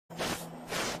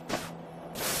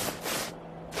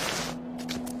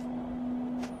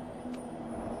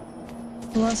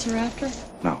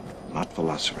VelociRaptor? No, not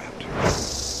VelociRaptor.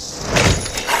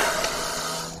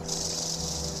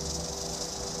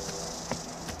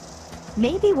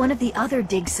 Maybe one of the other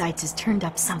dig sites has turned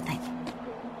up something.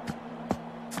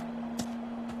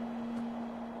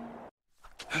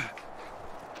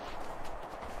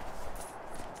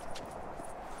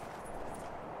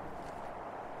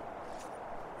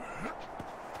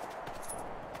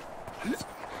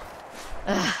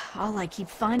 All I keep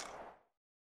finding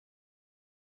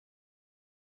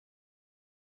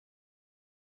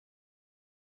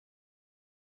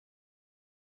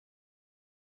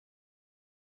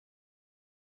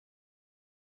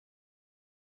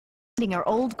are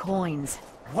old coins.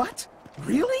 What?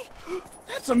 Really?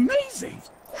 That's amazing!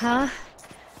 Huh?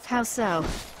 How so?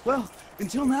 Well,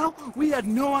 until now, we had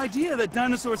no idea that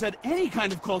dinosaurs had any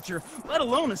kind of culture, let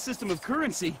alone a system of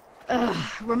currency.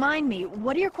 Remind me,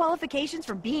 what are your qualifications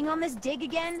for being on this dig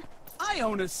again? I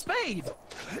own a spade!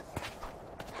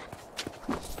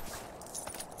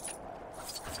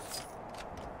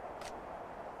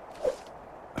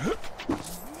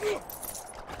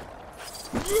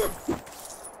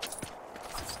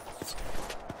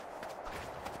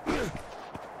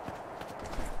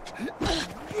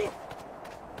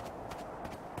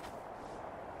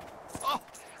 Oh,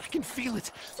 I can feel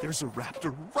it. There's a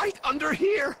raptor right under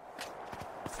here.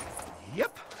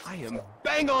 Yep, I am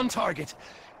bang on target.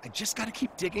 I just gotta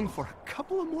keep digging for a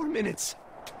couple of more minutes.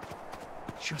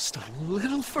 Just a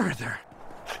little further.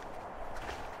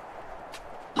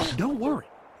 Don't worry,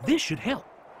 this should help.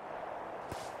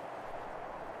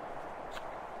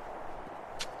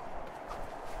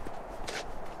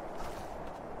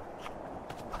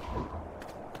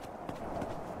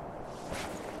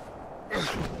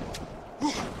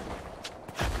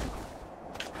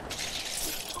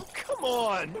 Oh, come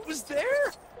on! It was there?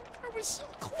 I was so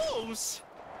close!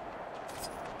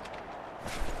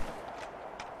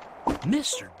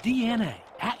 Mr. DNA,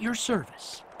 at your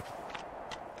service.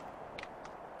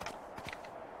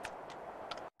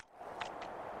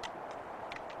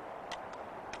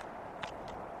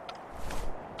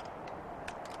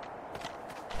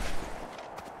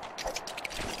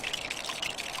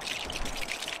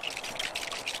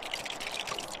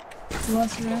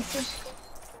 VelociRaptor?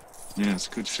 Yeah, it's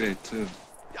good shape, too.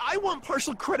 I want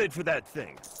partial credit for that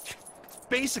thing.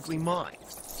 Basically mine.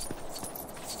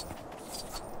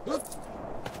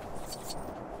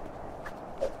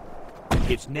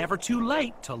 It's never too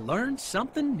late to learn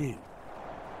something new.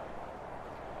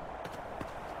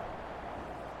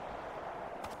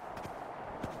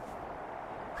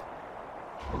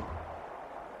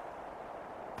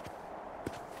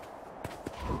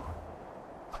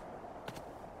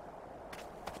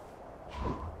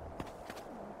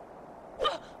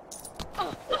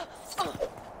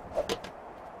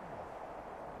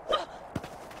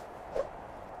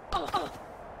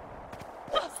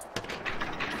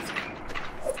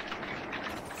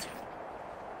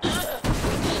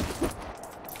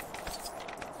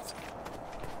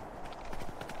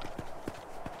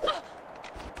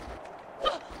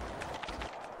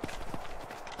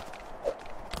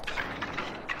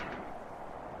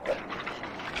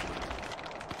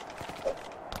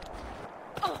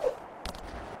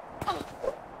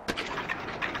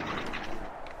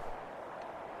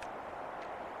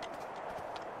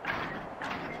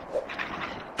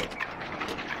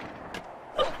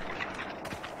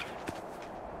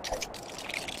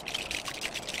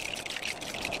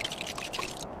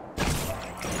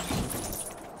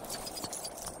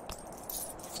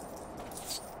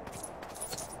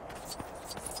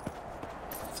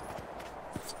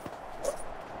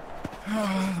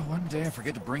 One day I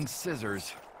forget to bring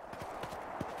scissors.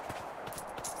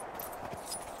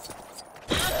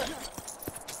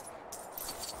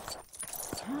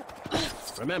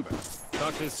 Remember,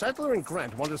 Doctors Sattler and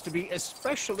Grant want us to be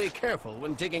especially careful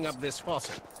when digging up this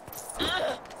fossil.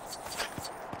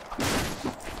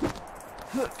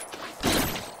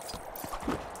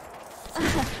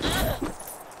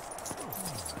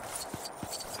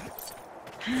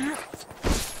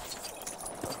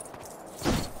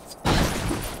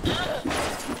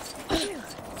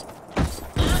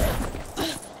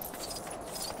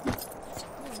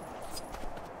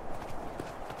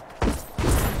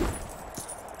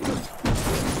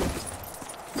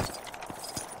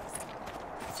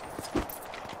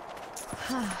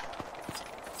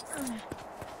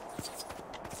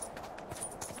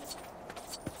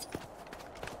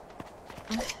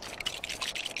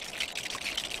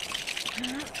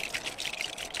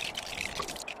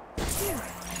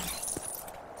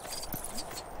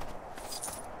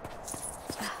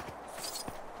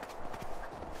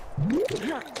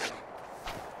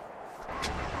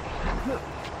 Huh?